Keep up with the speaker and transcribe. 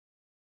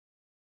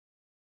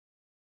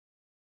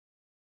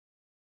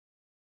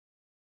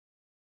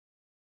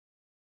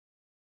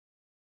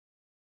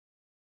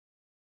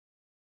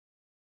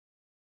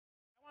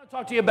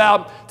Talk to you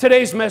about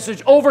today's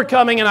message,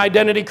 overcoming an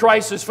identity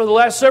crisis. For the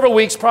last several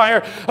weeks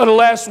prior to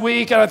last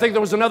week, and I think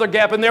there was another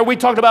gap in there, we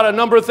talked about a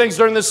number of things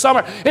during this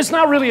summer. It's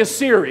not really a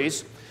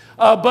series,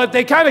 but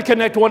they kind of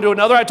connect one to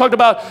another. I talked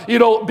about,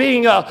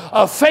 being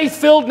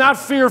faith-filled, not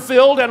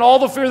fear-filled, and all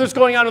the fear that's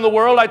going on in the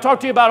world. I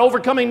talked to you about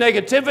overcoming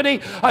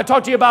negativity. I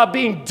talked to you about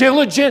being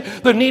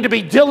diligent, the need to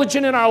be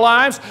diligent in our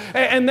lives.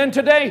 And then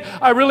today,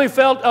 I really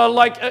felt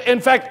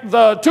in fact,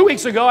 2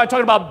 weeks ago, I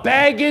talked about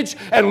baggage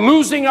and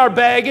losing our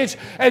baggage.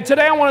 And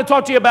today, I want to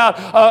talk to you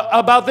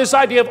about this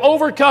idea of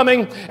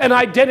overcoming an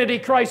identity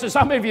crisis.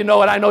 How many of you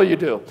know it? I know you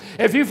do.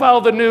 If you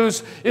follow the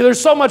news, there's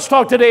so much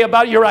talk today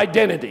about your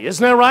identity.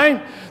 Isn't that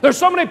right? There's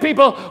so many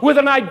people with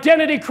an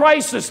identity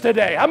crisis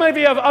today. How many of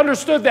you have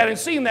understood that and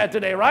seen that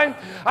today, right?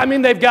 I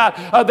mean, they've got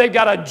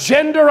a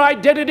gender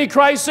identity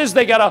crisis.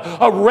 They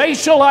got a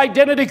racial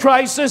identity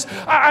crisis.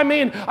 I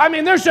mean,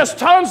 there's just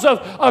tons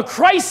of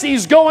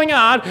crises going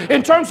on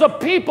in terms of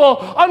people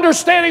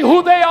understanding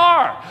who they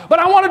are. But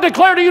I want to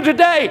declare to you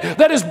today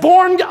that as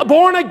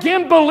born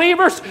again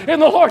believers in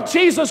the Lord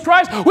Jesus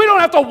Christ, we don't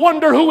have to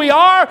wonder who we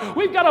are.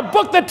 We've got a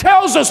book that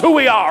tells us who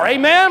we are.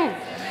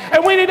 Amen?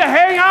 And we need to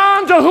hang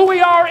on to who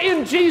we are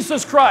in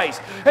Jesus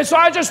Christ. And so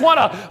I just want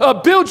to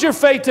build your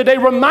faith today,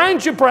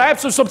 remind you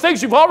perhaps of some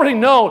things you've already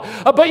known.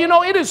 But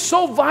it is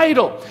so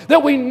vital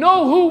that we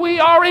know who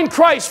we are in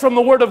Christ from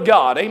the Word of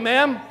God.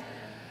 Amen?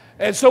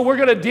 And so we're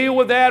going to deal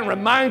with that and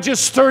remind you,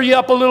 stir you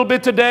up a little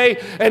bit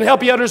today and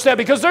help you understand.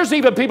 Because there's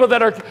even people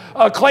that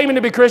are claiming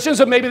to be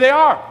Christians, and maybe they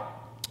are.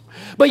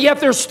 But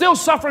yet they're still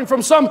suffering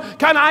from some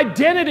kind of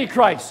identity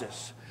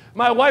crisis.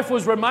 My wife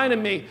was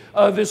reminding me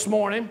this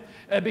morning,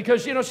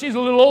 because, she's a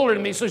little older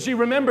than me, so she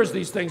remembers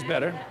these things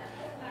better.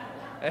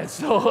 And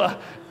so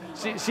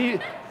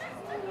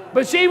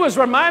but she was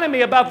reminding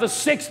me about the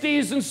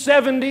 60s and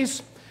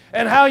 70s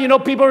and how,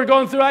 people are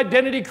going through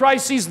identity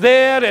crises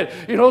then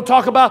and,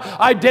 talk about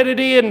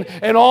identity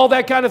and all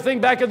that kind of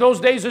thing back in those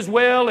days as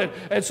well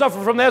and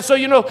suffer from that. So,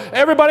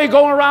 everybody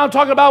going around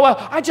talking about,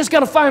 well, I just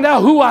got to find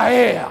out who I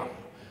am.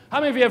 How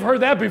many of you have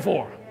heard that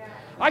before?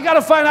 I got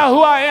to find out who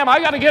I am. I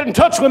got to get in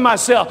touch with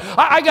myself.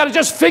 I got to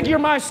just figure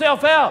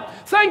myself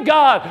out. Thank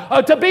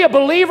God to be a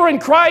believer in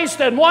Christ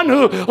and one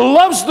who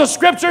loves the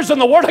Scriptures and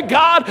the Word of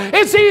God.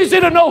 It's easy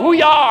to know who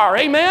you are.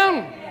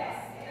 Amen?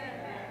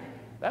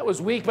 That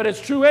was weak, but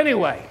it's true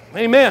anyway.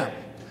 Amen.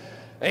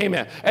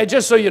 Amen. And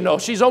just so you know,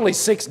 she's only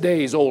 6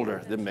 days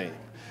older than me.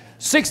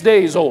 6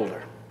 days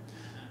older.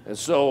 And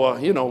so,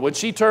 when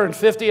she turned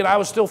 50 and I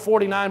was still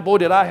 49, boy,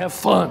 did I have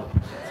fun.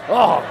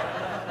 Oh,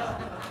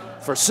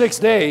 for 6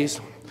 days.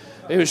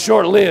 It was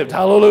short-lived.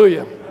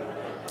 Hallelujah.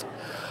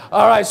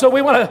 All right, so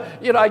we want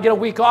to, I get a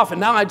week off, and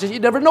now you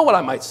never know what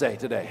I might say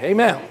today.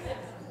 Amen.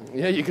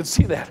 Yeah, you can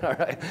see that. All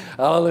right.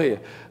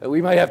 Hallelujah.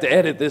 We might have to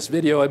edit this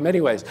video in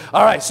many ways.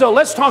 All right, so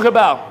let's talk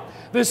about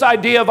this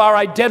idea of our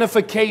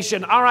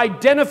identification. Our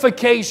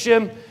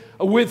identification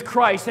with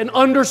Christ and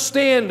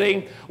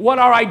understanding what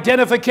our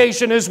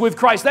identification is with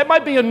Christ. That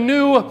might be a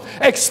new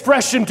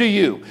expression to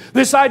you,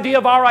 this idea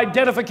of our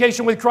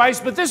identification with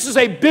Christ, but this is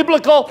a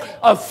biblical,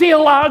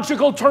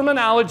 theological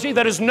terminology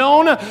that is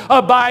known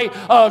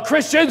by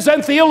Christians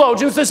and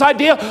theologians, this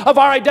idea of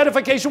our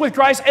identification with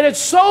Christ, and it's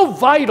so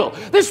vital.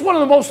 This is one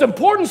of the most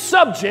important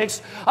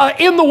subjects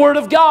in the Word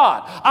of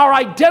God, our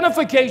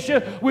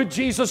identification with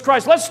Jesus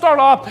Christ. Let's start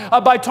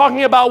off by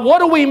talking about what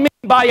do we mean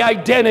by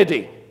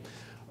identity?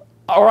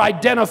 Or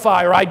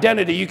identify or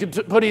identity. You can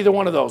put either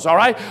one of those, all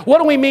right? What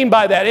do we mean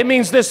by that? It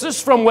means this. This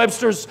is from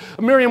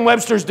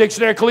Merriam-Webster's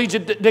dictionary,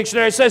 collegiate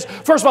dictionary. It says,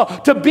 first of all,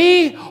 to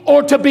be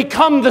or to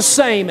become the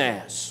same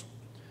as.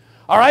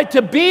 All right?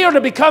 To be or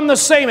to become the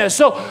same as.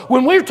 So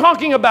when we're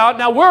talking about,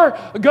 now we're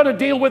going to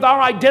deal with our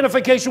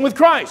identification with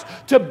Christ.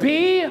 To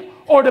be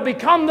or to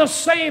become the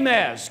same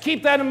as.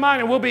 Keep that in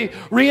mind, and we'll be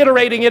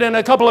reiterating it in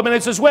a couple of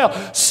minutes as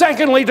well.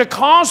 Secondly, to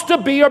cause to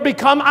be or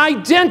become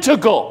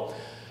identical.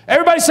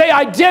 Everybody say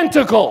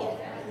identical.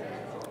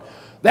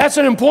 That's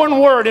an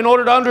important word in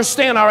order to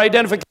understand our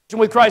identification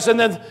with Christ. And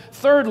then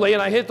thirdly,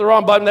 and I hit the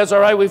wrong button, that's all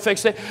right, we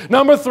fixed it.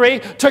 Number 3,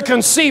 to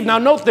conceive. Now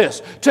note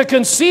this, to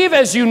conceive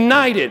as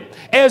united,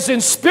 as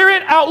in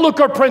spirit, outlook,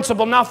 or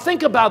principle. Now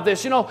think about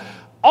this,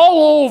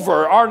 all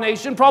over our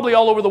nation, probably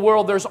all over the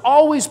world, there's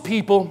always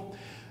people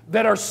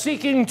that are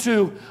seeking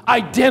to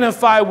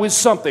identify with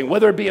something,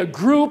 whether it be a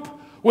group,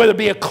 whether it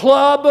be a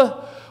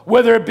club,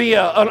 whether it be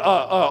an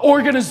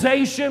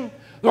organization.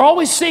 They're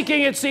always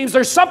seeking, it seems,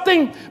 there's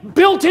something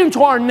built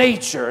into our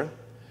nature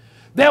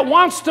that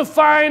wants to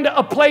find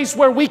a place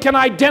where we can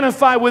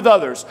identify with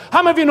others.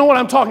 How many of you know what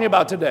I'm talking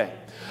about today?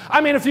 I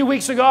mean, a few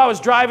weeks ago, I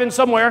was driving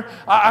somewhere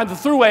on the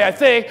thruway, I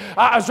think.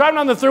 I was driving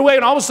on the thruway,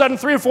 and all of a sudden,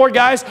 3 or 4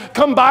 guys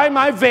come by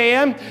my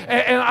van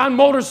and on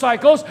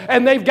motorcycles,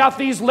 and they've got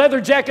these leather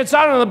jackets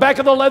on. And on the back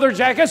of the leather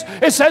jackets,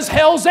 it says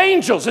Hell's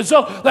Angels. And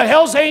so the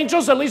Hell's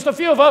Angels, at least a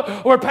few of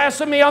them, were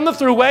passing me on the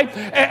thruway.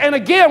 And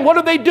again, what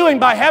are they doing?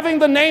 By having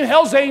the name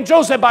Hell's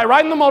Angels and by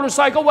riding the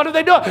motorcycle, what are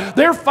they doing?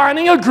 They're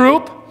finding a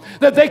group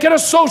that they can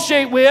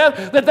associate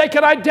with, that they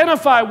can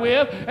identify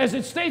with, as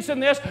it states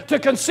in this, to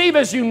conceive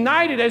as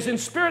united, as in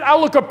spirit,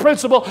 outlook, or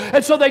principle.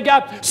 And so they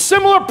got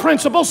similar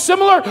principles,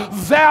 similar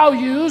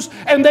values,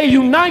 and they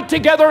unite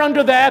together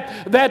under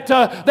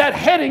that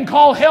heading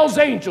called Hell's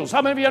Angels.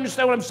 How many of you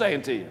understand what I'm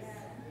saying to you?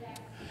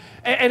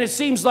 And it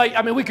seems like,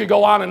 I mean, we could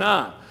go on and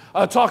on.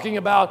 Talking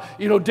about,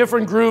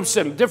 different groups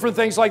and different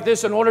things like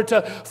this in order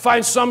to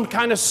find some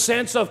kind of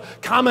sense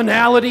of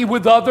commonality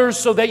with others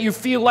so that you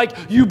feel like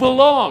you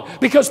belong.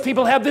 Because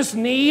people have this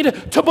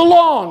need to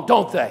belong,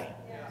 don't they?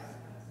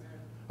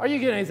 Are you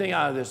getting anything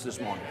out of this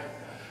morning?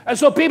 And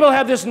so people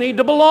have this need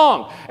to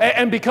belong.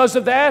 And because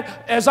of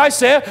that, as I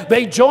said,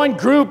 they join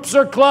groups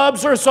or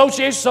clubs or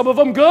associations, some of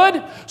them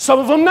good, some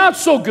of them not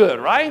so good,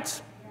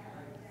 right?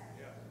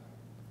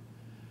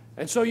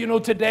 And so,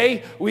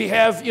 today we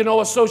have,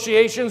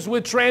 associations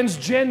with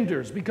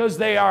transgenders because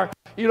they are,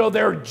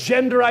 their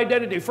gender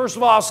identity. First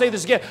of all, I'll say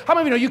this again. How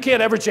many of you know you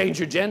can't ever change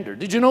your gender?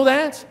 Did you know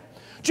that?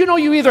 Do you know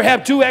you either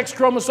have two X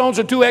chromosomes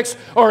or two X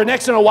or an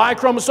X and a Y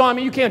chromosome? I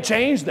mean, you can't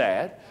change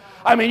that.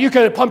 I mean, you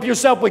could pump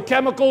yourself with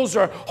chemicals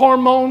or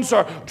hormones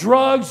or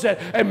drugs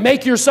and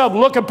make yourself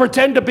look and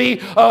pretend to be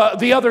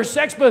the other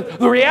sex. But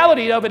the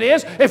reality of it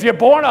is, if you're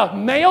born a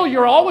male,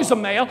 you're always a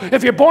male.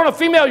 If you're born a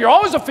female, you're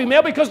always a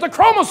female because the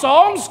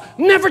chromosomes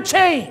never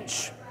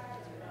change.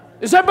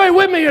 Is everybody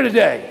with me here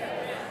today?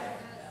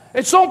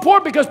 It's so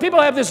important because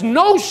people have this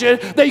notion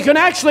that you can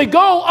actually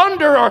go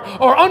under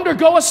or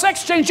undergo a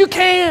sex change. You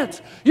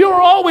can't. You're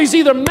always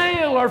either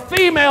male or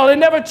female. It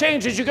never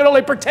changes. You can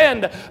only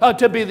pretend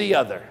to be the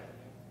other.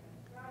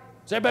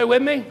 Is everybody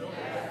with me?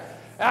 Yes.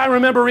 I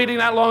remember reading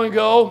not long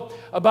ago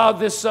about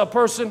this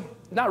person,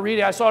 not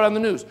reading, I saw it on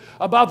the news,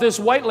 about this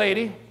white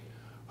lady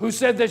who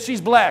said that she's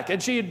black,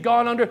 and she had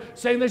gone under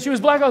saying that she was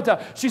black all the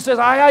time. She says,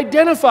 I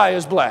identify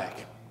as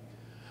black.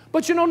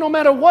 But no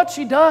matter what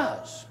she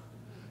does,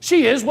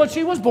 she is what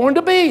she was born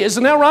to be.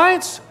 Isn't that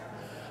right?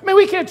 I mean,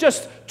 we can't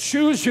just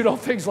choose,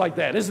 things like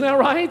that. Isn't that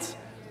right?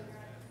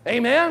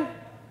 Amen?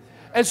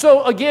 And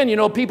so, again,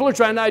 people are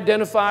trying to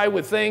identify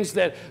with things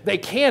that they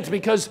can't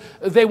because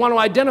they want to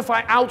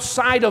identify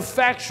outside of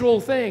factual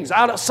things,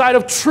 outside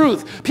of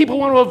truth. People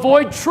want to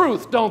avoid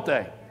truth, don't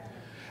they?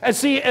 And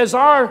see, as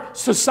our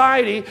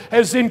society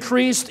has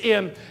increased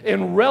in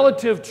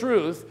relative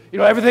truth,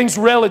 everything's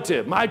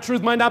relative. My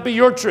truth might not be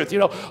your truth.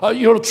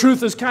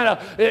 Truth is kind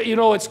of,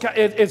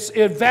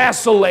 it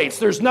vacillates.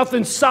 There's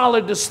nothing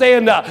solid to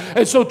stand on.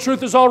 And so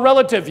truth is all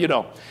relative,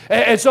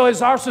 And so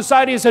as our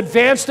society has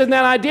advanced in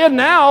that idea,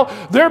 now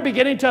they're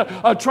beginning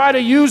to try to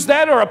use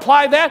that or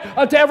apply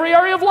that to every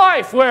area of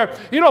life where,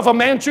 if a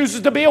man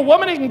chooses to be a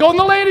woman, he can go in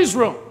the ladies'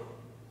 room.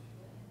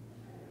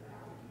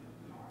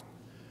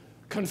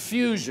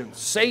 Confusion.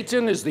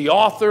 Satan is the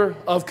author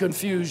of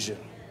confusion,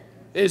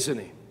 isn't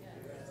he?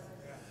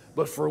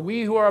 But for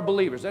we who are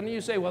believers, and you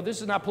say, well,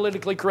 this is not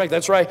politically correct.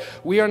 That's right.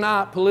 We are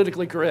not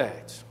politically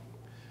correct.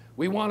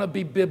 We want to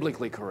be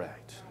biblically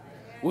correct.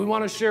 We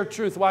want to share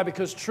truth. Why?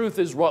 Because truth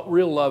is what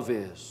real love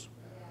is.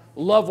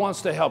 Love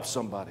wants to help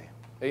somebody.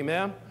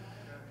 Amen?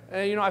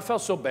 And, I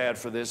felt so bad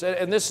for this.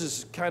 And this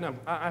is kind of,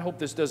 I hope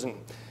this doesn't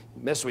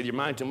mess with your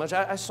mind too much.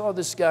 I saw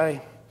this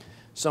guy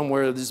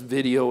somewhere, this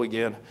video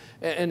again.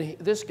 And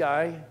this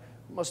guy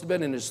must have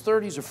been in his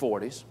 30s or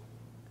 40s.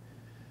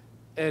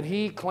 And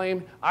he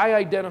claimed, I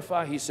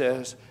identify, he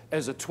says,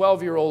 as a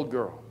 12-year-old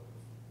girl.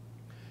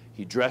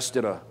 He dressed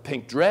in a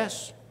pink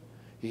dress.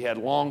 He had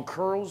long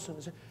curls.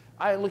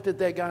 I looked at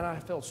that guy and I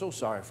felt so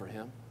sorry for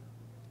him.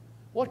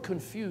 What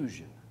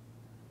confusion.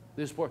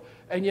 This poor,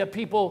 and yet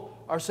people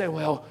are saying,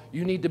 well,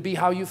 you need to be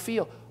how you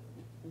feel.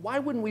 Why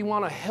wouldn't we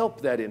want to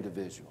help that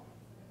individual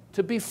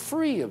to be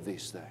free of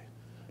these things?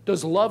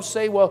 Does love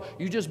say, well,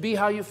 you just be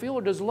how you feel?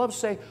 Or does love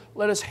say,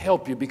 let us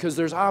help you? Because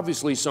there's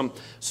obviously some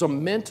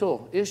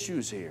mental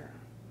issues here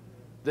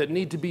that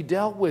need to be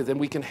dealt with. And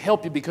we can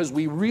help you because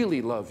we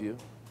really love you.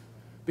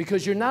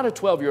 Because you're not a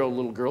 12-year-old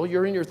little girl.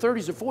 You're in your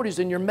 30s or 40s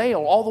and you're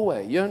male all the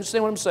way. You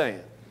understand what I'm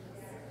saying?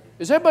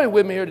 Is everybody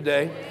with me here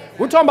today?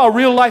 We're talking about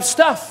real life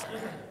stuff.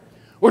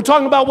 We're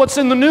talking about what's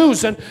in the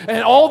news and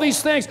all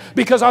these things,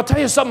 because I'll tell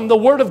you something, the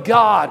Word of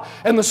God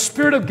and the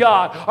Spirit of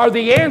God are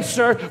the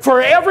answer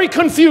for every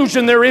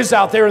confusion there is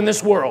out there in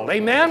this world.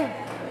 Amen?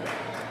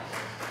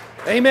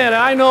 Amen.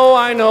 I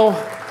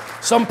know.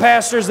 Some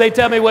pastors, they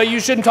tell me, well,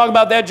 you shouldn't talk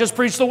about that, just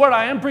preach the Word.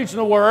 I am preaching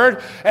the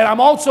Word, and I'm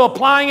also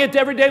applying it to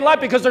everyday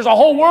life because there's a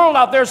whole world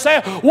out there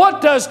saying,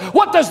 what does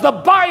the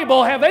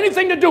Bible have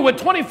anything to do with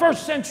 21st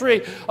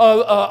century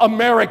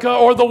America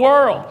or the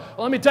world? Well,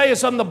 let me tell you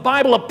something, the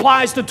Bible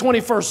applies to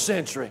 21st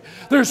century.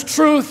 There's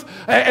truth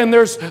and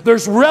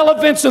there's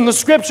relevance in the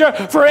Scripture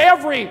for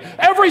every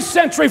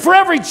century, for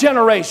every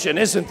generation,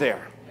 isn't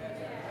there?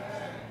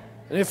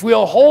 And if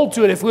we'll hold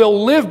to it, if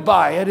we'll live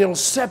by it, it'll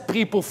set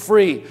people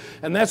free.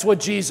 And that's what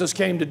Jesus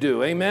came to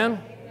do.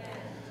 Amen?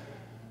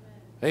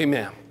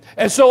 Amen.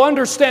 And so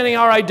understanding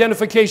our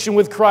identification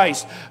with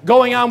Christ,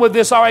 going on with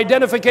this, our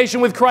identification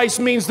with Christ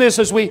means this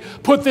as we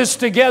put this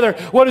together.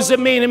 What does it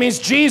mean? It means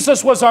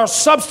Jesus was our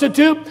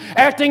substitute,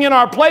 acting in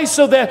our place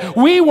so that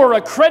we were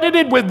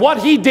accredited with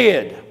what He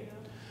did.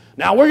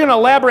 Now, we're going to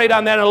elaborate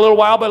on that in a little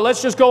while, but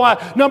let's just go on.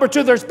 Number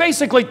two, there's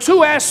basically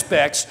two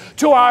aspects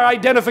to our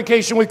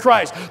identification with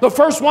Christ. The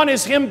first one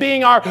is Him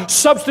being our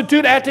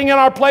substitute, acting in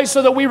our place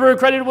so that we were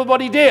accredited with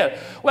what He did.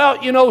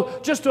 Well, you know,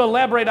 just to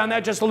elaborate on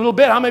that just a little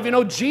bit, how many of you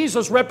know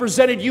Jesus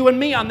represented you and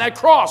me on that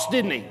cross,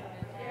 didn't He?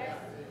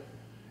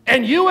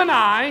 And you and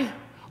I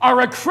are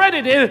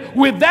accredited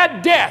with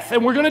that death,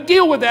 and we're going to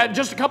deal with that in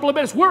just a couple of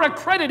minutes. We're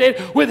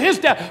accredited with His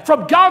death.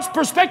 From God's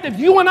perspective,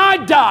 you and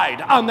I died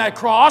on that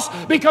cross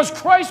because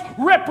Christ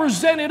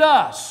represented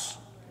us.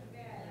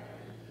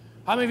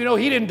 How many of you know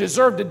He didn't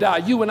deserve to die?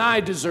 You and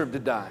I deserve to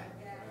die.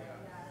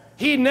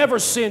 He never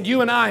sinned. You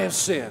and I have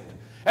sinned.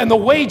 And the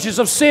wages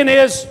of sin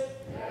is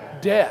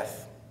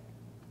death.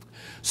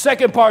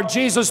 Second part,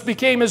 Jesus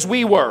became as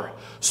we were,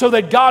 so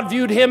that God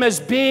viewed Him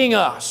as being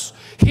us.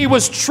 He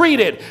was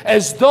treated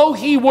as though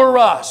He were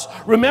us.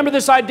 Remember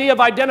this idea of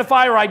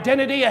identify or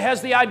identity? It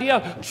has the idea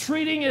of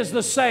treating is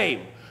the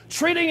same.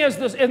 Treating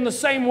is in the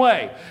same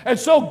way. And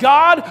so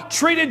God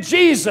treated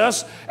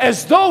Jesus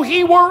as though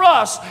He were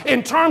us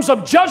in terms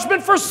of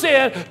judgment for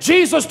sin.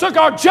 Jesus took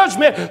our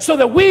judgment so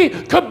that we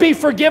could be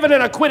forgiven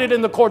and acquitted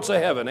in the courts of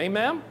heaven.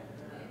 Amen?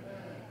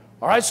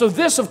 All right, so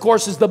this, of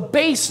course, is the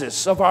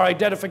basis of our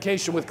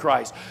identification with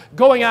Christ.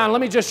 Going on, let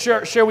me just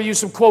share with you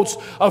some quotes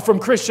from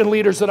Christian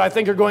leaders that I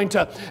think are going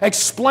to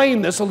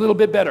explain this a little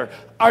bit better.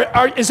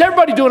 Is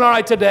everybody doing all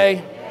right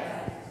today?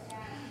 Yes.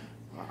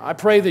 I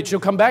pray that you'll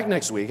come back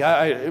next week.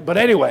 But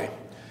anyway,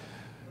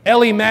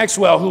 L.E.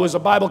 Maxwell, who was a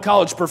Bible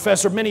college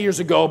professor many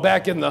years ago,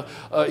 back in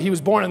he was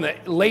born in the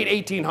late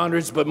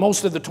 1800s, but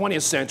most of the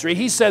 20th century,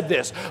 he said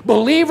this: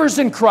 believers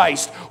in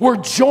Christ were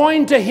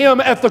joined to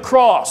Him at the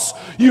cross,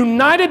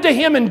 united to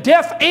Him in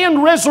death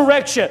and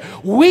resurrection.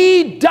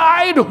 We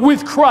died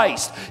with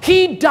Christ.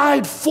 He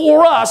died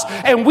for us,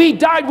 and we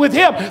died with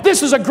Him.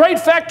 This is a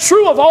great fact,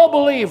 true of all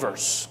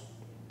believers.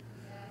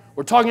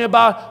 We're talking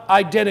about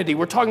identity.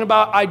 We're talking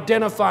about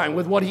identifying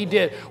with what He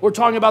did. We're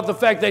talking about the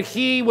fact that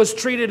He was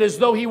treated as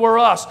though He were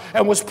us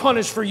and was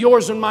punished for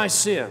yours and my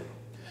sin.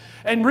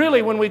 And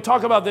really, when we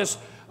talk about this,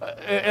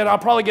 and I'll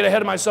probably get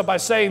ahead of myself by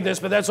saying this,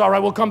 but that's all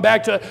right. We'll come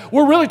back to it.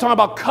 We're really talking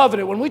about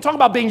covenant. When we talk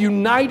about being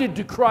united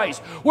to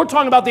Christ, we're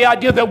talking about the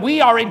idea that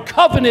we are in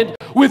covenant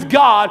with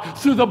God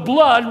through the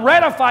blood,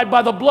 ratified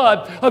by the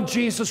blood of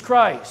Jesus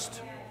Christ.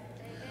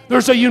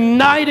 There's a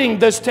uniting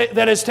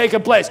that has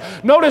taken place.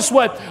 Notice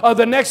what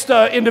the next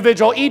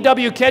individual,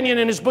 E.W. Kenyon,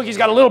 in his book, he's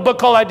got a little book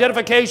called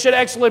Identification,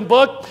 excellent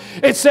book.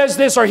 It says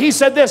this, or he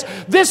said this: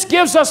 this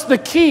gives us the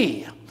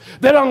key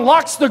that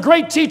unlocks the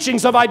great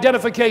teachings of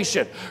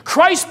identification.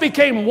 Christ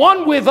became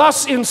one with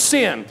us in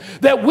sin,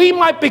 that we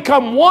might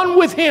become one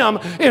with Him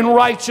in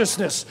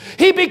righteousness.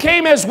 He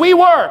became as we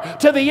were,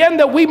 to the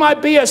end that we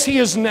might be as He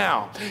is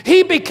now.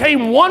 He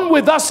became one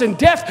with us in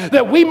death,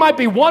 that we might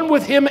be one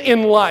with Him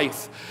in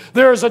life.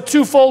 There is a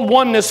twofold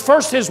oneness.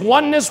 First, His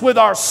oneness with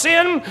our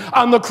sin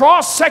on the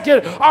cross.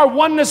 Second, our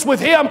oneness with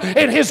Him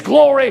in His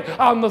glory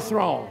on the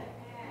throne.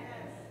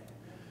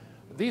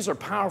 These are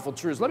powerful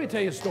truths. Let me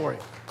tell you a story.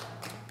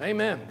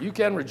 Amen. You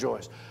can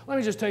rejoice. Let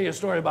me just tell you a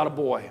story about a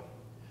boy.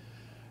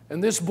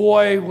 And this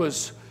boy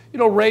was,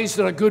 raised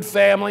in a good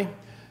family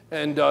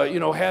and,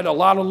 had a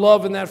lot of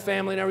love in that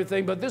family and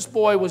everything. But this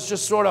boy was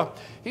just sort of,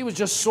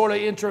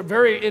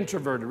 very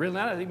introverted. Really,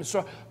 not even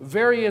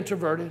very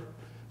introverted.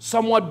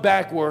 Somewhat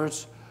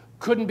backwards,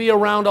 couldn't be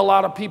around a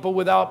lot of people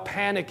without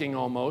panicking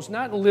almost.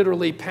 Not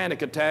literally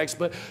panic attacks,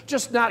 but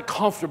just not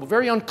comfortable,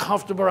 very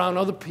uncomfortable around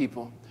other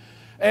people.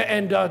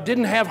 And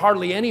didn't have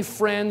hardly any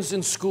friends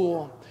in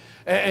school.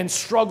 And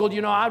struggled,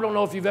 I don't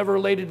know if you've ever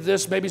related to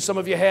this, maybe some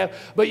of you have,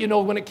 but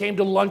when it came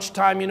to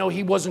lunchtime,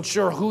 he wasn't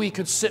sure who he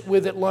could sit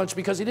with at lunch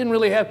because he didn't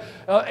really have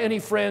any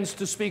friends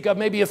to speak of,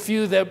 maybe a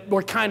few that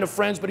were kind of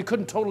friends, but he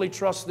couldn't totally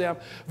trust them.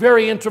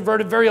 Very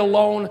introverted, very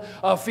alone,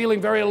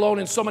 feeling very alone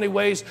in so many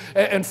ways,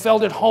 and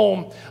felt at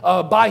home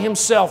by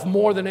himself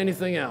more than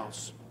anything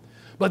else.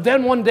 But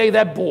then one day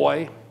that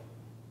boy,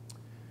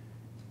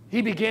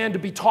 he began to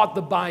be taught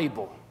the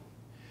Bible.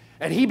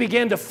 And he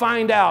began to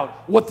find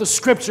out what the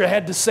Scripture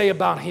had to say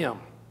about him.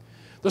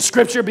 The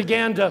Scripture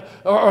began to,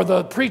 or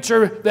the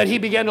preacher that he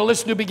began to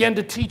listen to began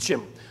to teach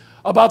him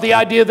about the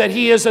idea that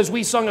he is, as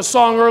we sung a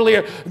song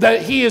earlier,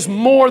 that he is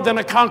more than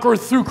a conqueror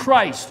through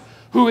Christ,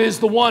 who is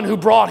the one who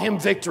brought him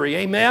victory.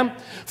 Amen?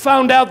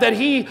 Found out that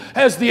he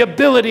has the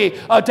ability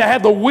to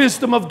have the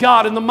wisdom of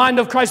God in the mind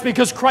of Christ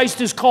because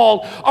Christ is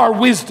called our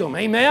wisdom.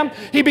 Amen?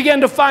 He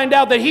began to find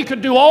out that he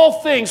could do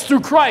all things through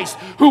Christ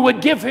who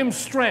would give him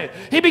strength.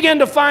 He began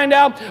to find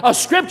out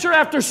scripture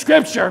after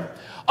scripture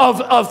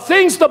of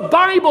things the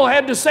Bible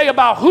had to say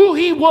about who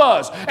he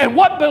was and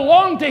what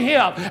belonged to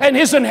him and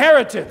his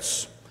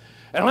inheritance.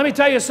 And let me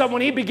tell you something,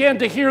 when he began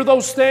to hear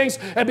those things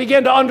and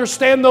began to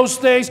understand those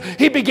things,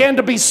 he began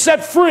to be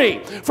set free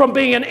from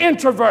being an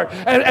introvert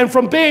and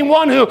from being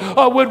one who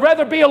would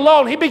rather be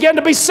alone. He began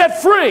to be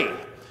set free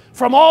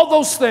from all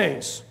those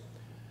things.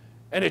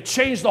 And it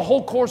changed the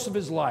whole course of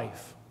his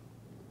life.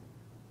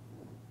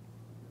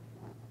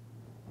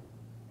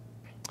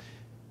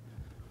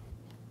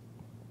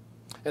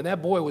 And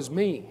that boy was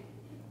me.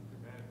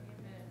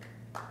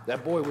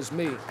 That boy was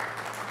me.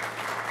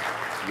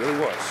 He really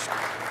was.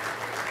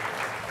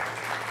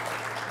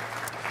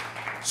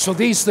 So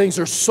these things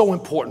are so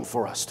important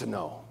for us to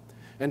know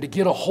and to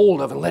get a hold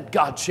of and let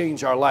God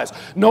change our lives.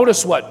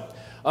 Notice what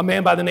a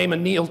man by the name of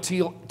Neil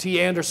T.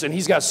 Anderson,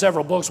 he's got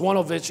several books, one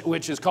of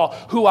which is called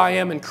Who I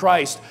Am in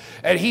Christ.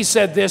 And he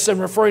said this in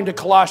referring to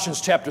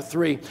Colossians chapter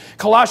 3.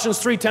 Colossians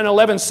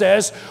 3:10-11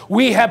 says,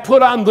 we have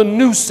put on the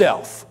new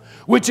self,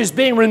 which is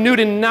being renewed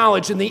in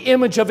knowledge in the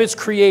image of its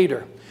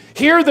creator.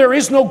 Here there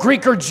is no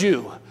Greek or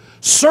Jew,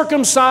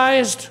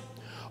 circumcised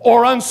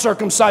or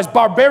uncircumcised,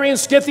 barbarian,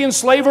 Scythian,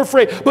 slave or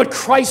free, but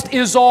Christ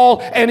is all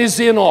and is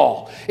in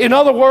all. In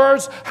other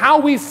words, how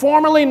we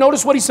formerly,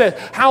 notice what he said,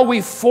 how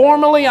we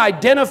formerly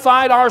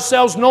identified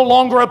ourselves no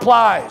longer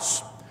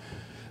applies.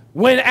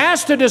 When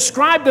asked to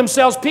describe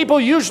themselves, people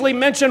usually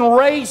mention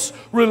race,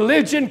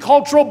 religion,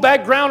 cultural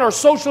background, or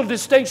social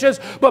distinctions,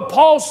 but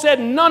Paul said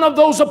none of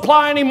those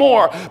apply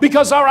anymore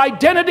because our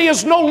identity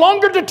is no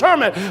longer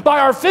determined by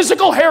our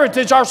physical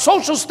heritage, our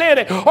social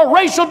standing, or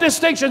racial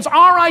distinctions.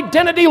 Our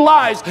identity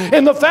lies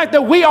in the fact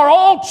that we are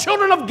all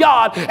children of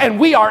God and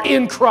we are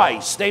in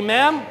Christ.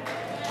 Amen?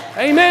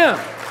 Amen.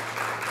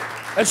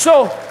 And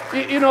so,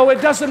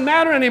 it doesn't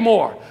matter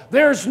anymore.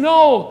 There's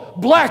no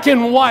black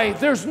and white.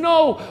 There's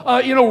no,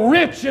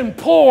 rich and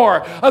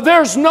poor.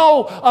 There's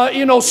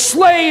no,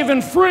 slave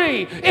and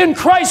free. In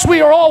Christ,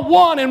 we are all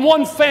one in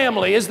one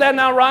family. Is that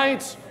not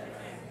right?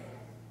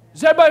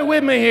 Is everybody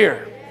with me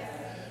here?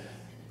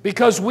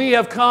 Because we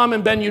have come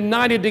and been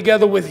united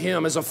together with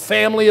Him as a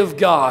family of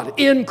God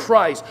in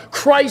Christ.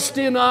 Christ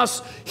in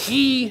us,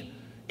 He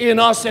in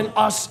us and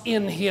us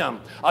in Him,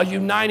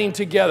 uniting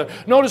together.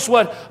 Notice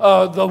what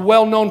the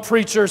well-known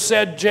preacher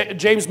said,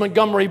 James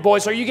Montgomery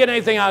Boyce. Are you getting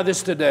anything out of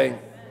this today?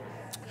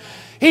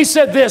 He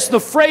said this,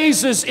 the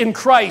phrases in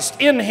Christ,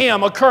 in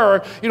Him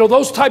occur,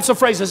 those types of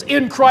phrases,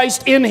 in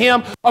Christ, in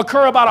Him,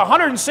 occur about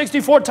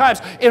 164 times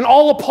in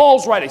all of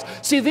Paul's writings.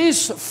 See,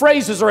 these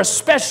phrases are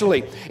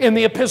especially in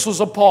the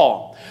epistles of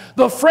Paul.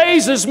 The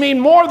phrases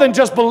mean more than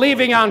just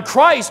believing on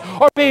Christ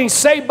or being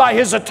saved by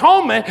His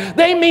atonement.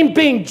 They mean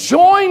being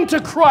joined to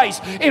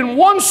Christ in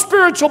one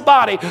spiritual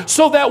body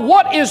so that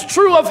what is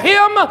true of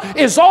Him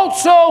is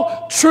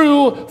also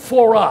true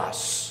for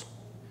us.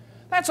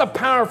 That's a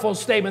powerful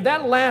statement.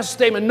 That last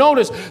statement,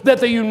 notice that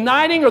the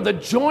uniting or the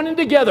joining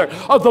together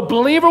of the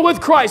believer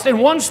with Christ in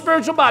one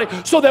spiritual body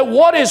so that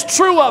what is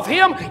true of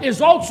Him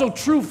is also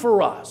true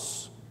for us.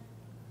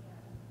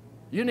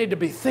 You need to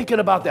be thinking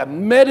about that.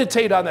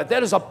 Meditate on that.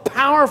 That is a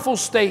powerful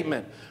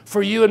statement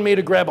for you and me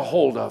to grab a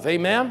hold of.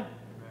 Amen?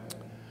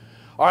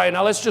 All right,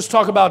 now let's just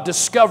talk about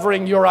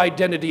discovering your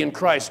identity in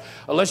Christ.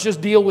 Let's just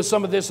deal with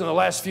some of this in the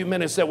last few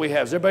minutes that we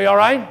have. Is everybody all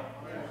right?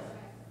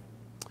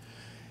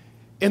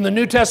 In the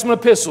New Testament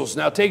epistles,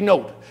 now take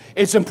note,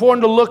 it's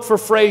important to look for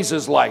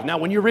phrases like, now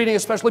when you're reading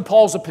especially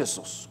Paul's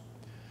epistles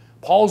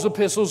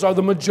are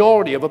the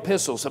majority of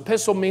epistles.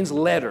 Epistle means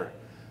letter.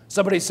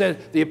 Somebody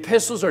said the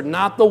epistles are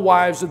not the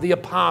wives of the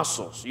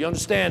apostles. You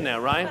understand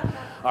that, right?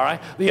 All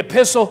right. The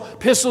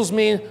epistles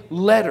mean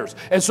letters.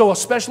 And so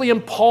especially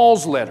in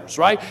Paul's letters,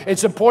 right?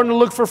 It's important to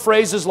look for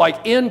phrases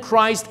like in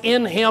Christ,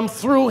 in Him,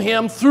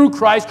 through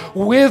Christ,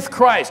 with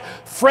Christ.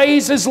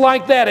 Phrases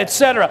like that,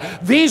 etc.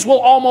 These will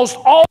almost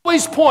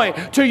always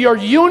point to your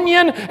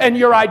union and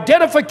your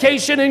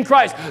identification in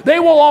Christ.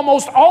 They will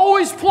almost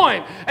always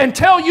point and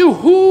tell you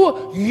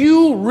who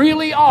you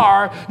really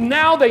are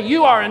now that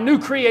you are a new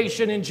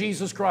creation in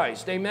Jesus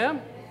Christ.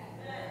 Amen?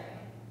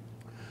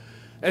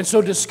 And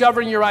so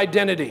discovering your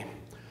identity.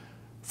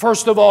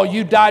 First of all,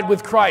 you died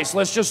with Christ.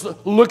 Let's just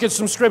look at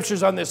some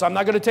scriptures on this. I'm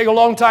not going to take a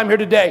long time here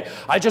today.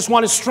 I just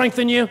want to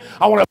strengthen you.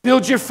 I want to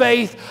build your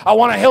faith. I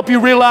want to help you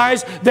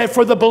realize that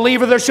for the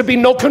believer, there should be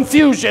no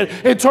confusion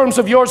in terms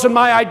of yours and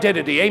my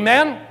identity.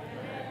 Amen? Amen.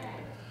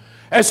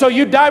 And so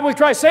you died with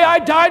Christ. Say, I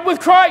died with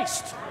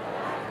Christ.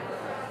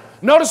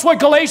 Notice what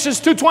Galatians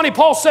 2:20,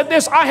 Paul said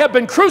this, I have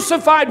been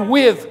crucified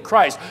with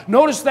Christ.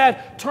 Notice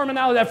that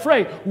terminology, that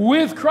phrase,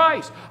 with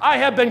Christ. I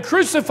have been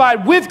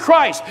crucified with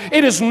Christ.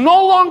 It is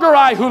no longer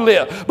I who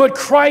live, but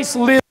Christ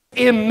lives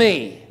in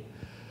me.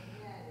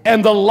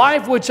 And the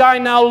life which I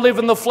now live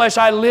in the flesh,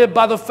 I live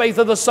by the faith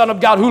of the Son of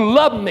God who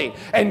loved me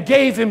and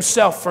gave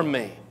Himself for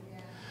me.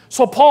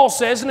 So Paul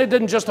says, and it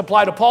didn't just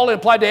apply to Paul, it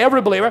applied to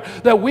every believer,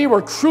 that we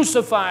were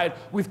crucified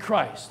with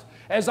Christ.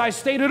 As I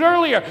stated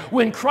earlier,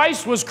 when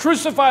Christ was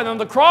crucified on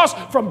the cross,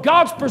 from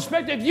God's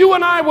perspective, you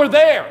and I were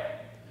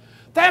there.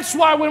 That's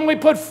why when we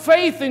put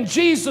faith in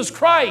Jesus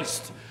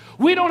Christ,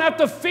 We don't have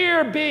to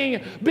fear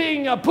being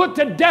put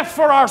to death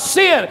for our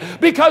sin,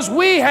 because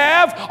we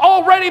have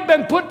already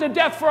been put to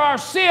death for our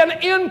sin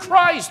in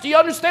Christ. Do you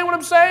understand what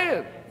I'm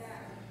saying?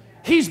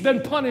 He's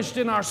been punished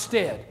in our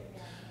stead,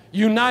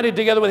 united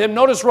together with him.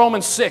 Notice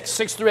Romans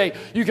 6 through 8.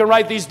 You can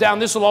write these down.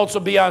 This will also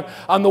be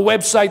on the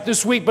website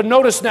this week. But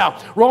notice now,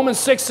 Romans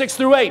 6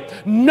 through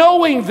 8.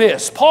 Knowing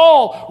this,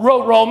 Paul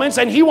wrote Romans,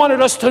 and he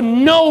wanted us to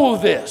know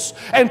this,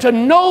 and to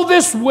know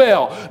this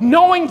well.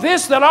 Knowing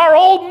this, that our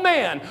old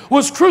man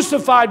was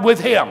crucified with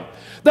him,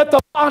 that the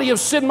body of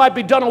sin might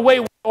be done away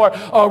with,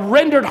 or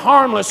rendered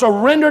harmless, or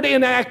rendered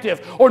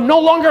inactive, or no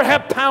longer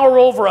have power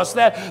over us.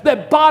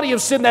 That body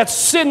of sin, that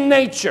sin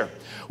nature.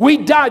 We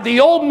died.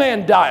 The old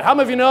man died. How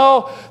many of you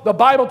know the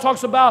Bible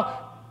talks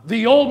about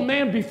the old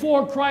man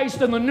before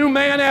Christ and the new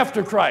man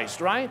after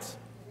Christ, right?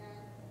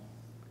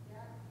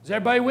 Is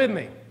everybody with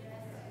me?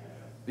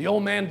 The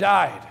old man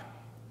died.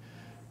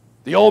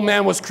 The old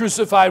man was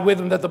crucified with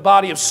him, that the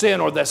body of sin,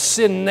 or the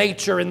sin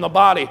nature in the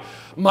body,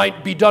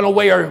 might be done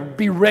away, or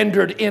be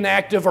rendered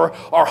inactive, or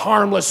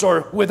harmless,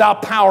 or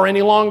without power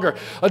any longer.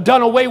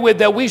 Done away with,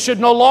 that we should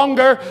no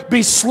longer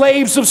be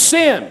slaves of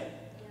sin.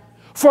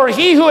 For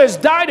he who has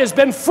died has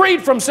been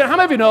freed from sin. How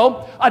many of you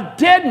know a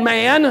dead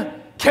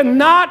man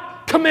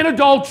cannot commit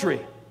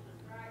adultery?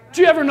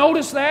 Do you ever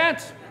notice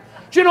that?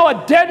 Do you know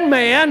a dead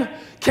man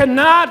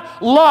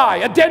cannot lie?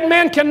 A dead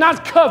man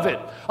cannot covet.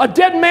 A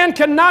dead man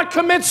cannot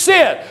commit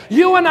sin.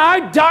 You and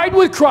I died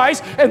with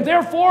Christ, and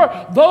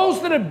therefore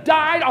those that have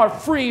died are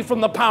free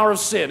from the power of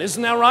sin.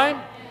 Isn't that right?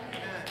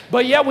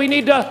 But yet we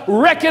need to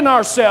reckon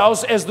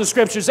ourselves, as the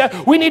Scripture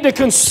says, we need to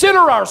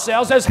consider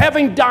ourselves as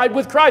having died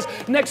with Christ.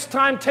 Next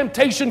time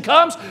temptation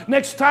comes,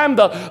 next time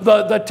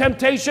the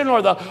temptation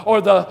or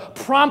the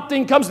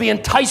prompting comes, the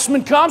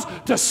enticement comes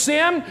to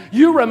sin,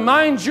 you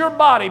remind your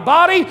body,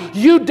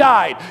 you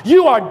died.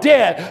 You are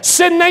dead.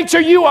 Sin nature,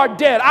 you are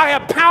dead. I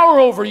have power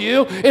over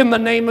you in the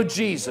name of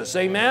Jesus.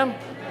 Amen?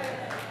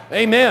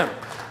 Amen.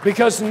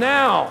 Because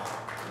now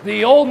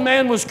the old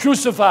man was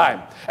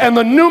crucified, and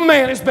the new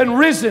man has been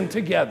risen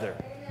together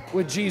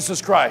with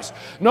Jesus Christ.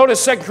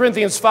 Notice 2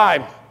 Corinthians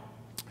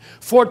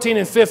 5:14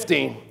 and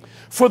 15.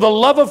 For the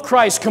love of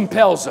Christ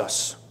compels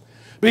us,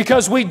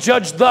 because we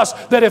judge thus,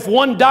 that if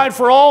one died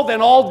for all,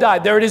 then all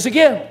died. There it is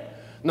again.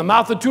 In the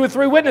mouth of 2 or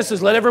 3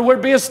 witnesses, let every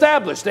word be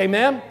established.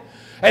 Amen?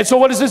 And so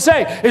what does it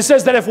say? It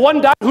says that if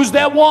one died, who's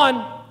that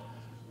one?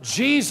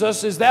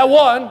 Jesus is that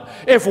one.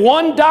 If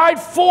one died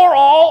for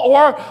all,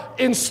 or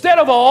instead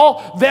of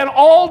all, then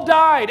all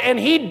died, and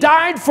he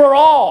died for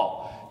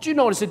all. Did you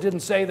notice it didn't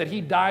say that he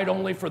died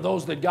only for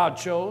those that God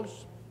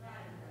chose?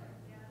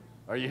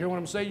 Are you hearing what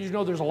I'm saying? You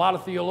know there's a lot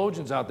of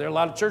theologians out there, a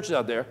lot of churches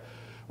out there,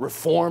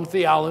 Reformed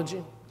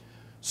theology,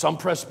 some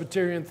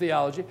Presbyterian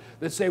theology,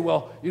 that say,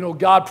 well, you know,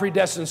 God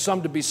predestined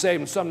some to be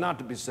saved and some not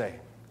to be saved.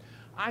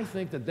 I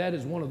think that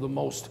is one of the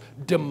most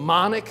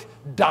demonic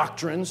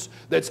doctrines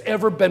that's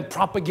ever been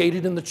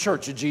propagated in the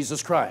church of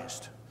Jesus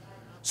Christ.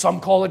 Some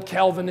call it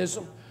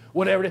Calvinism,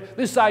 whatever it is.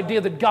 This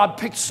idea that God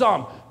picked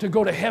some to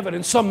go to heaven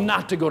and some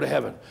not to go to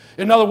heaven.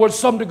 In other words,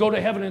 some to go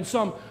to heaven and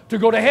some to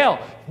go to hell.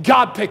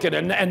 God picked it,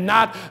 and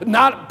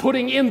not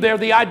putting in there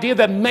the idea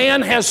that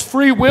man has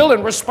free will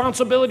and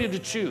responsibility to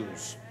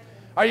choose.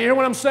 Are you hearing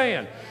what I'm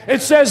saying?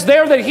 It says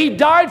there that he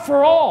died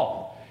for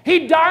all.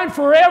 He died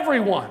for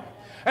everyone.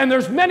 And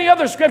there's many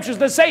other scriptures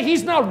that say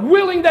he's not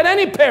willing that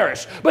any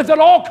perish, but that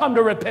all come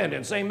to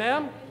repentance.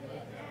 Amen?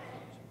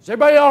 Is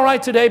everybody all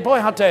right today? Boy,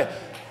 I'll tell you,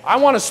 I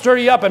want to stir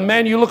you up, and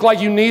man, you look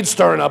like you need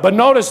stirring up. But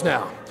notice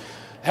now,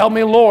 help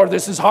me, Lord,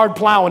 this is hard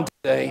plowing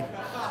today.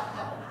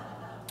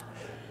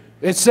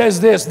 It says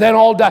this, then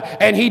all died,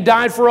 and he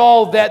died for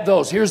all that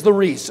those. Here's the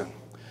reason,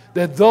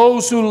 that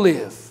those who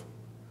live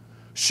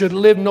should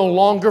live no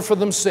longer for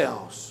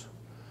themselves,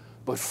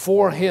 but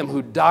for him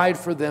who died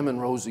for them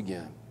and rose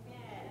again.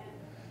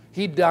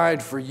 He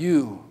died for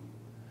you,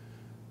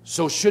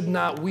 so should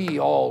not we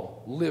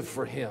all live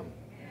for him?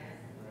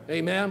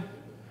 Amen?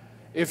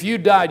 If you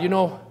died, you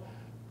know,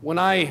 when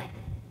I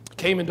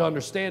came into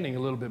understanding a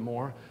little bit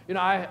more, you know,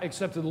 I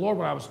accepted the Lord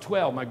when I was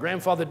 12. My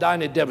grandfather died,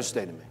 and it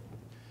devastated me.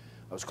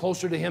 I was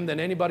closer to him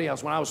than anybody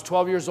else. When I was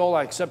 12 years old,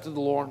 I accepted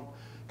the Lord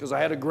because I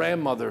had a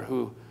grandmother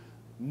who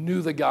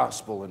knew the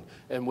gospel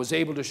and was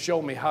able to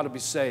show me how to be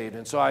saved.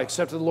 And so I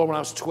accepted the Lord when I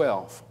was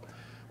 12.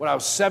 When I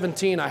was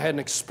 17, I had an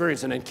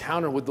experience, an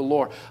encounter with the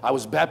Lord. I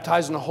was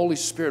baptized in the Holy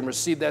Spirit and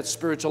received that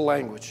spiritual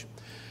language.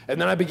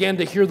 And then I began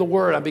to hear the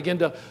Word. I began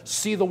to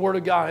see the Word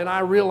of God. And I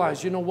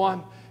realized, you know what?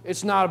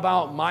 It's not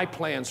about my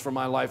plans for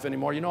my life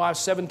anymore. You know, I was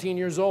 17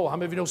 years old. How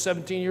many of you know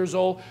 17 years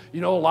old?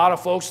 You know, a lot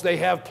of folks, they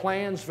have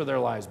plans for their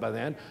lives by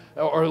then.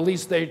 Or at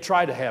least they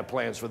try to have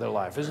plans for their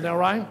life. Isn't that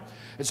right?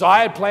 And so I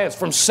had plans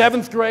from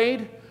 7th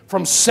grade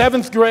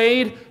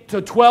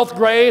to 12th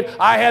grade.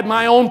 I had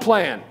my own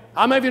plan.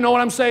 How many of you know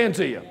what I'm saying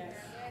to you?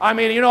 I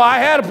mean, you know, I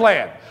had a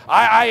plan.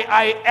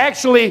 I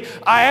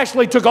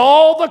actually took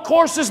all the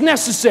courses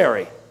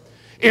necessary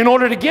in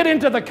order to get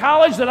into the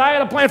college that I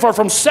had a plan for.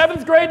 From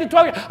 7th grade to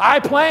 12th grade, I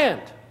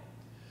planned.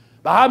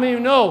 But how many of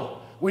you know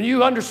when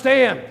you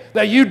understand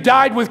that you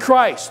died with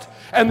Christ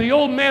and the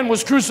old man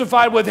was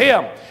crucified with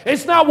him.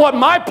 It's not what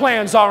my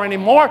plans are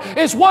anymore.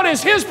 It's what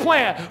is his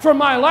plan for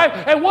my life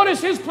and what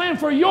is his plan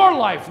for your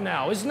life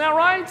now. Isn't that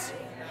right?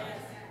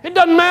 It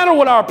doesn't matter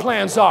what our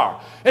plans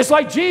are. It's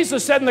like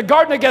Jesus said in the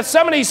Garden of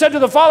Gethsemane. He said to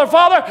the Father,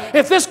 Father,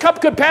 if this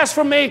cup could pass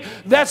from me,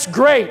 that's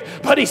great.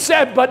 But he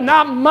said, but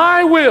not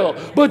my will,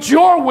 but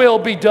your will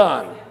be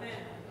done.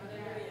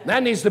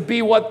 That needs to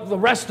be what the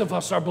rest of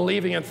us are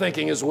believing and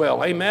thinking as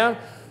well. Amen?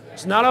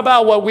 It's not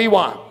about what we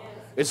want.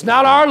 It's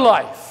not our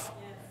life.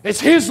 It's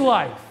his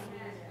life.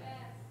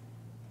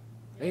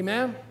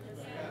 Amen?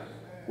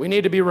 We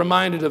need to be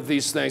reminded of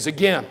these things.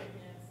 Again,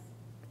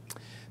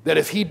 that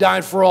if he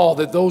died for all,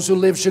 that those who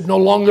live should no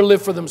longer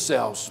live for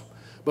themselves,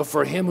 but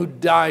for him who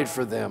died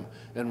for them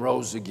and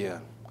rose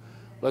again.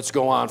 Let's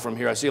go on from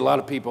here. I see a lot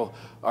of people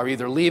are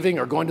either leaving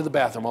or going to the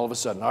bathroom all of a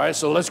sudden. All right,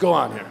 so let's go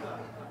on here.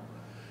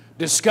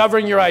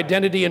 Discovering your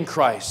identity in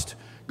Christ.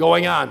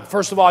 Going on.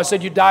 First of all, I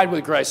said you died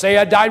with Christ. Say,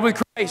 I died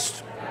with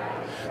Christ.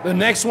 The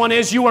next one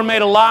is you were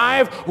made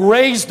alive,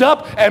 raised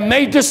up, and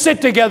made to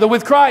sit together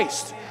with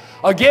Christ.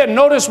 Again,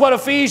 notice what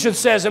Ephesians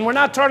says, and we're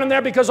not turning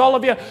there because all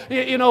of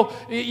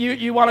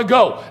you want to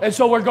go. And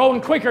so we're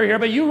going quicker here,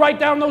 but you write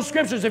down those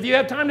scriptures. If you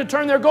have time to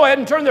turn there, go ahead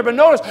and turn there. But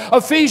notice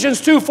Ephesians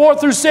 2, 4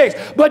 through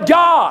 6. But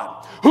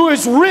God, who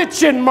is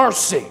rich in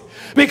mercy,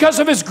 because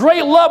of his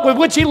great love with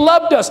which he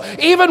loved us,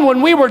 even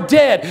when we were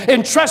dead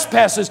in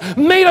trespasses,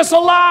 made us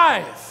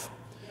alive.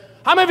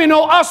 How many of you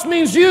know us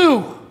means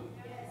you?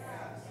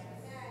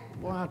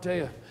 Well, I'll tell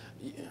you,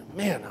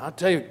 man,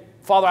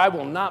 Father, I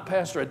will not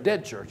pastor a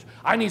dead church.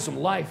 I need some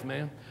life,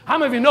 man. How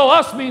many of you know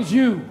us means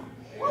you?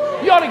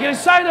 You ought to get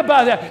excited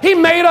about that. He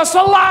made us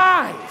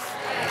alive.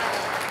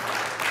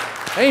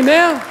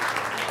 Amen.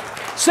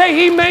 Say,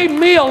 he made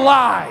me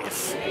alive.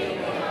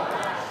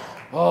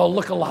 Oh,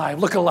 look alive,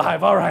 look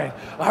alive. All right,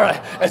 all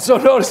right. And so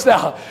notice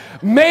now,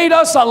 made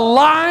us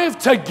alive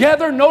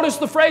together. Notice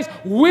the phrase,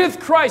 with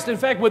Christ. In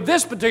fact, with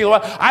this particular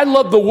one, I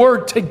love the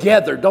word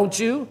together, don't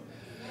you?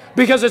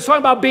 Because it's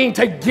talking about being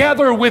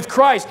together with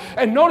Christ.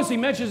 And notice he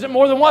mentions it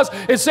more than once.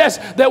 It says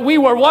that we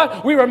were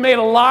what? We were made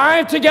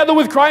alive together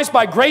with Christ.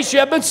 By grace you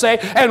have been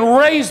saved, and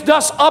raised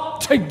us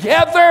up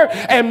together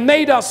and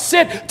made us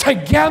sit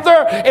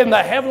together in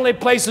the heavenly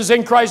places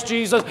in Christ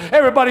Jesus.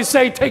 Everybody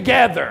say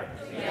together.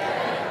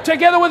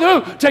 Together with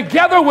who?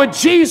 Together with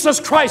Jesus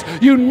Christ.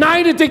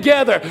 United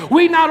together.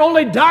 We not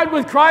only died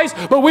with Christ,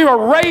 but we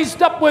were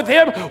raised up with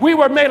him. We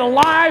were made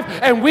alive,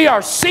 and we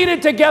are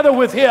seated together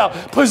with him,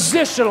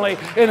 positionally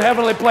in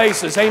heavenly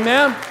places.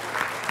 Amen?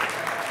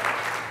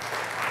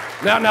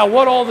 Now,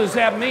 what all does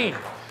that mean?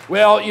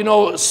 Well, you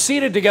know,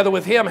 seated together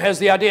with him has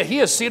the idea he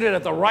is seated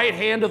at the right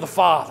hand of the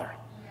Father.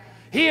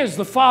 He is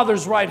the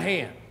Father's right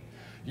hand.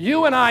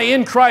 You and I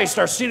in Christ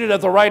are seated at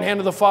the right hand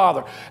of the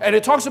Father. And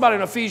it talks about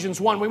in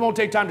Ephesians 1, we won't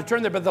take time to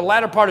turn there, but the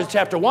latter part of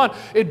chapter 1,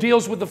 it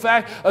deals with the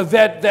fact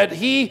that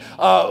he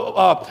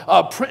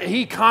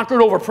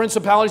conquered over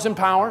principalities and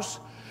powers.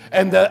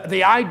 And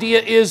the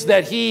idea is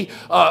that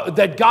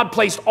that God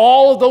placed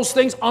all of those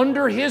things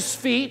under his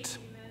feet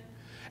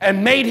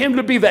and made him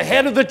to be the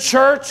head of the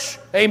church.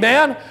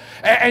 Amen?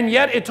 And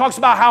yet it talks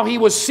about how he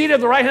was seated at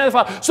the right hand of the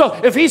Father.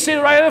 So if he's seated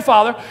at the right hand of the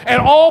Father,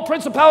 and all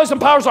principalities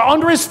and powers are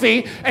under his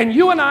feet, and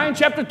you and I in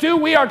chapter 2,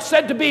 we are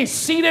said to be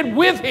seated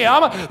with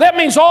him, that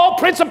means all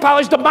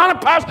principalities,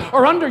 demonic powers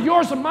are under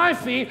yours and my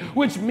feet,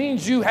 which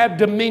means you have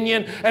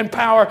dominion and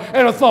power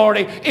and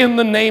authority in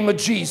the name of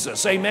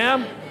Jesus.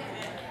 Amen?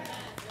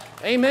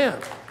 Amen.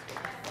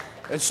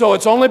 And so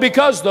it's only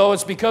because, though,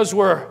 it's because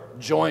we're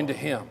joined to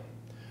him.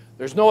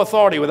 There's no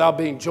authority without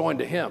being joined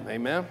to him.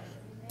 Amen?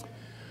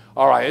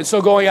 All right, and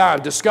so going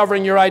on,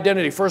 discovering your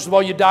identity. First of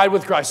all, you died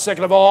with Christ.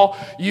 Second of all,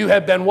 you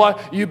have been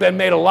what? You've been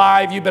made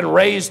alive, you've been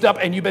raised up,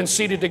 and you've been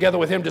seated together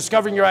with him.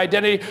 Discovering your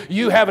identity,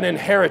 you have an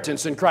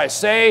inheritance in Christ.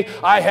 Say,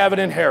 I have an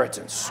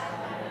inheritance.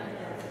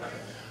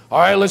 All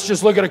right, let's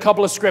just look at a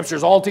couple of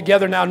scriptures all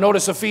together now.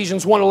 Notice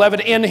Ephesians 1:11,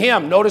 in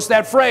him. Notice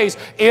that phrase,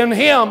 in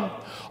him.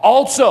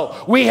 Also,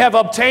 we have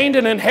obtained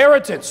an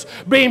inheritance,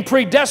 being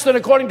predestined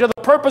according to the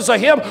purpose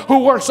of him who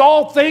works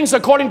all things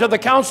according to the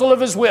counsel of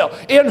his will.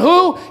 In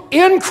who?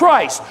 In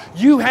Christ.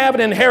 You have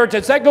an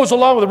inheritance. That goes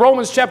along with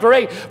Romans chapter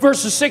 8,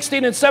 verses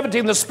 16 and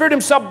 17. The Spirit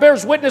himself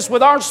bears witness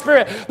with our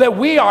spirit that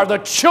we are the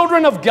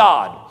children of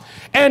God.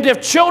 And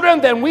if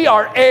children, then we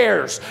are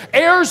heirs,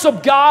 heirs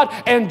of God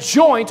and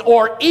joint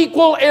or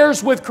equal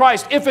heirs with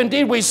Christ, if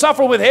indeed we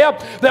suffer with him,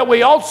 that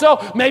we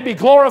also may be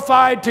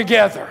glorified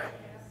together.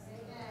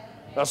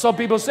 Now, some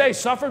people say,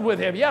 suffered with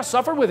him. Yes,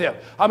 suffered with him.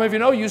 How many of you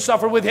know you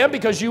suffered with him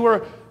because you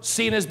were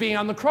seen as being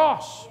on the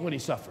cross when he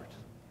suffered?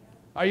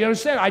 Are you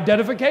understand?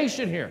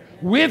 Identification here.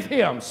 With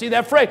him. See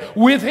that phrase?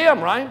 With him,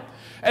 right?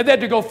 And then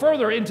to go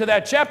further into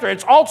that chapter,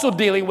 it's also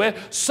dealing with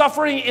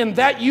suffering in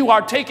that you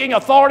are taking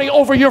authority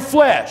over your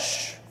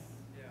flesh.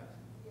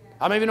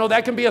 How many of you know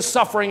that can be a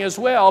suffering as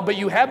well, but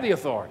you have the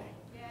authority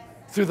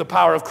through the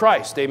power of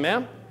Christ.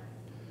 Amen?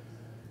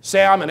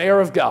 Say, I'm an heir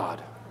of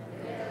God.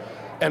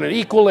 And an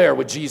equal heir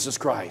with Jesus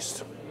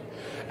Christ.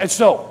 And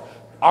so,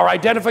 our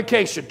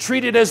identification,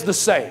 treated as the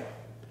same.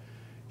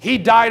 He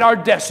died our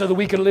death so that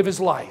we could live His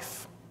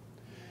life.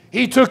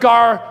 He took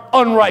our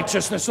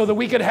unrighteousness so that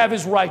we could have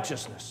His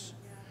righteousness.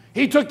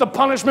 He took the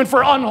punishment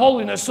for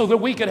unholiness so that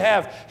we could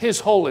have His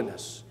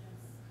holiness.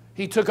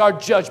 He took our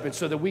judgment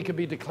so that we could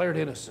be declared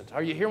innocent.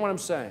 Are you hearing what I'm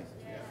saying?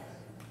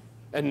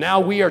 And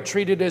now we are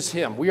treated as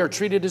Him. We are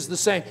treated as the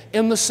same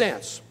in the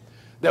sense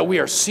that we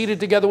are seated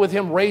together with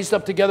Him, raised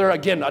up together,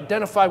 again,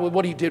 identified with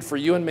what He did for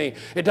you and me.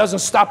 It doesn't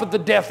stop at the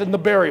death and the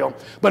burial,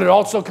 but it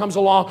also comes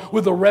along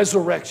with the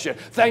resurrection.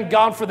 Thank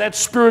God for that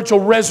spiritual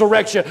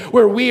resurrection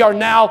where we are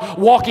now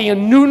walking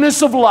in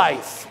newness of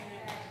life.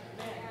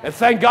 And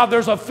thank God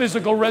there's a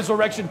physical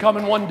resurrection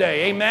coming one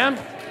day. Amen?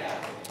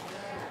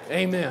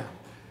 Amen.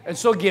 And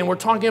so again, we're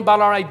talking about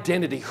our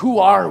identity. Who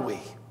are we?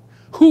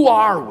 Who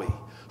are we?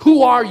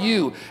 Who are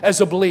you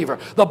as a believer?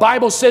 The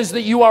Bible says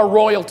that you are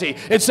royalty.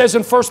 It says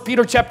in 1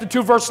 Peter chapter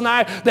 2, verse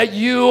 9, that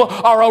you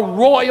are a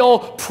royal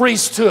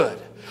priesthood.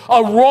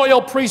 A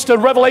royal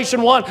priesthood.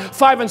 Revelation 1,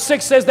 5 and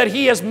 6 says that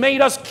He has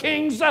made us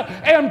kings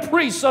and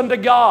priests unto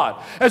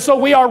God. And so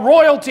we are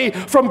royalty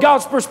from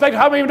God's perspective.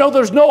 How many of you know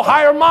there's no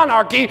higher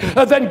monarchy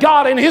than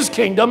God in His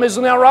kingdom?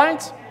 Isn't that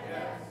right?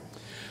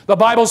 The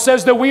Bible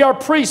says that we are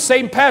priests.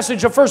 Same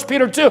passage of 1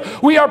 Peter 2.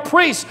 We are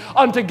priests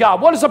unto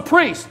God. What is a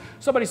priest?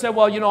 Somebody said,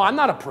 well, you know, I'm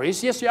not a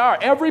priest. Yes, you are.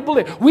 Every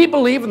believer. We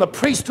believe in the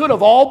priesthood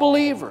of all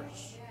believers.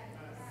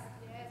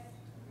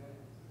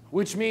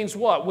 Which means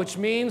what? Which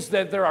means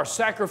that there are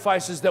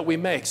sacrifices that we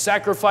make.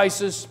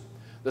 Sacrifices,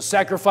 the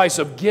sacrifice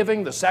of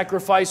giving, the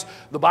sacrifice,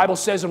 the Bible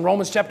says in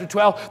Romans chapter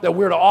 12 that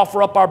we're to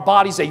offer up our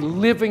bodies a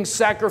living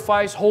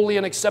sacrifice, holy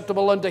and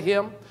acceptable unto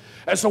Him.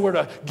 And so we're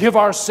to give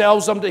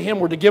ourselves unto Him.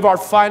 We're to give our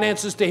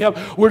finances to Him.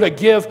 We're to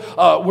give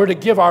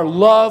our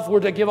love. We're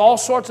to give all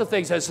sorts of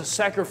things as a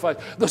sacrifice.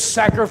 The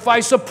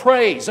sacrifice of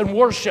praise and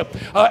worship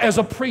as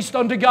a priest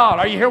unto God.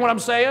 Are you hearing what I'm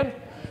saying?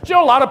 You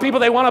know, a lot of people,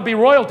 they want to be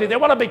royalty. They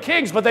want to be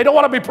kings, but they don't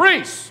want to be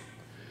priests.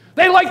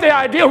 They like the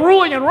idea of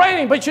ruling and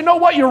reigning, but you know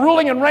what? Your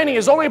ruling and reigning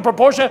is only in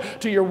proportion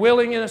to your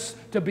willingness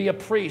to be a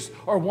priest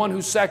or one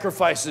who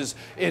sacrifices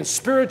in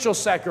spiritual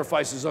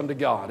sacrifices unto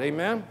God.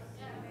 Amen?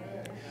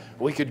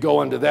 We could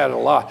go into that a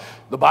lot.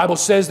 The Bible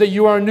says that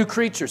you are a new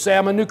creature. Say,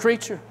 I'm a new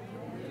creature.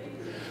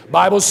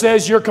 Bible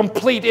says you're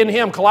complete in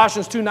Him.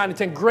 Colossians 2, 9 and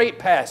 10, great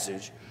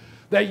passage.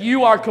 That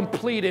you are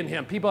complete in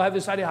Him. People have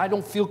this idea, I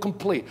don't feel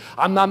complete.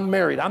 I'm not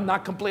married. I'm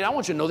not complete. I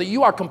want you to know that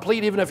you are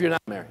complete even if you're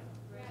not married.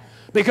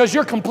 Because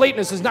your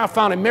completeness is not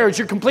found in marriage.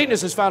 Your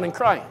completeness is found in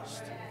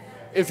Christ.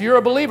 If you're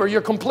a believer,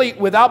 you're complete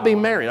without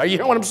being married. Are you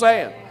hearing what I'm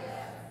saying?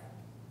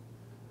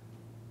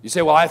 You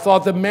say, well, I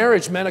thought that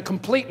marriage meant a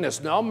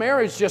completeness. No,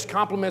 marriage just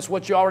complements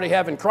what you already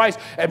have in Christ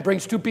and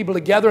brings two people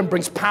together and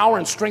brings power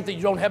and strength that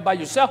you don't have by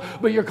yourself.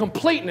 But your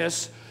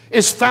completeness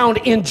is found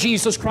in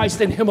Jesus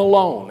Christ and Him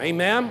alone.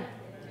 Amen?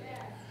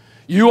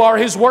 You are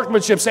His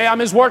workmanship. Say, I'm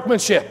His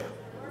workmanship.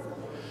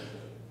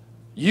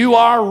 You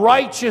are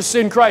righteous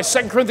in Christ.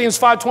 2 Corinthians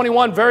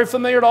 5:21, very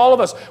familiar to all of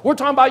us. We're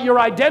talking about your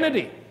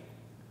identity.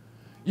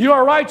 You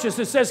are righteous.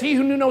 It says, He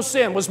who knew no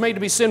sin was made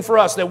to be sin for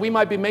us, that we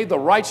might be made the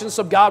righteousness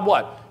of God,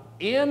 what?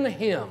 In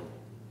Him.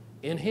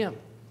 In Him.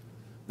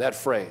 That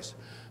phrase.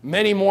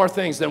 Many more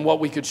things than what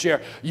we could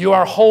share. You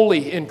are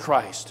holy in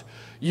Christ.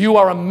 You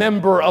are a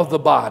member of the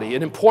body,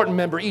 an important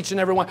member, each and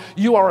every one.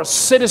 You are a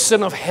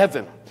citizen of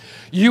heaven.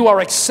 You are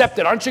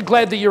accepted. Aren't you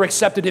glad that you're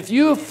accepted? If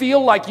you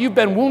feel like you've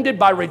been wounded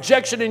by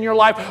rejection in your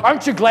life,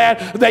 aren't you glad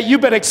that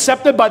you've been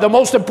accepted by the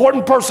most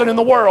important person in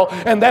the world,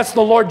 and that's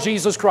the Lord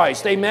Jesus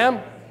Christ?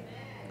 Amen?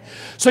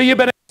 So you've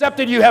been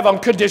accepted. You have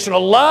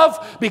unconditional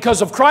love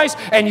because of Christ,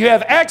 and you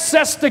have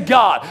access to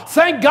God.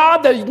 Thank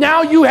God that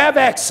now you have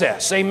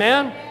access.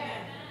 Amen?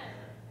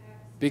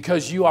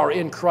 Because you are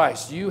in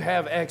Christ. You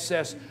have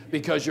access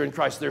because you're in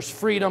Christ. There's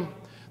freedom.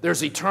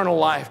 There's eternal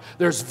life.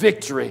 There's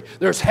victory.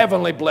 There's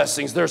heavenly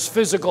blessings. There's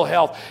physical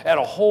health and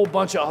a whole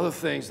bunch of other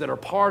things that are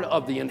part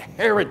of the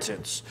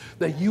inheritance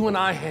that you and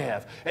I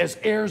have as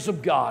heirs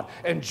of God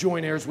and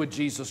joint heirs with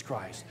Jesus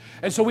Christ.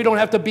 And so we don't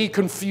have to be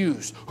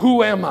confused.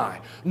 Who am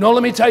I? No,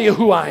 let me tell you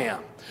who I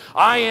am.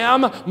 I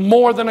am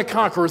more than a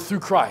conqueror through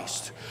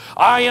Christ.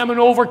 I am an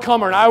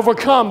overcomer, and I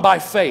overcome by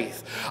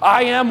faith.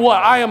 I am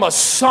what? I am a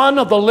son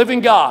of the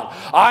living God.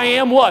 I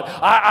am what?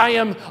 I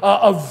am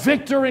a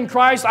victor in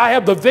Christ. I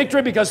have the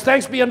victory because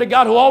thanks be unto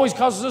God who always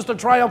causes us to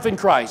triumph in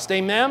Christ.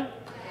 Amen?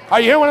 Are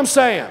you hearing what I'm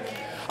saying?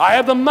 I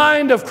have the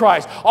mind of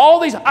Christ. All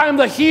these, I am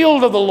the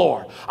healed of the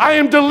Lord. I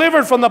am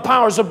delivered from the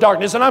powers of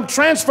darkness, and I'm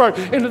transferred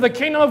into the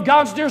kingdom of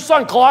God's dear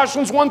Son,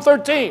 Colossians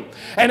 1:13.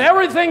 And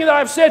everything that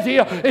I've said to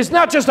you is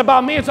not just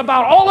about me, it's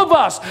about all of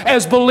us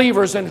as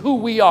believers and who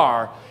we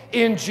are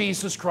in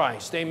Jesus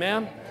Christ.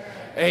 Amen?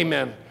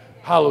 Amen.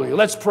 Hallelujah.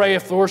 Let's pray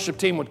if the worship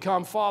team would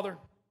come. Father.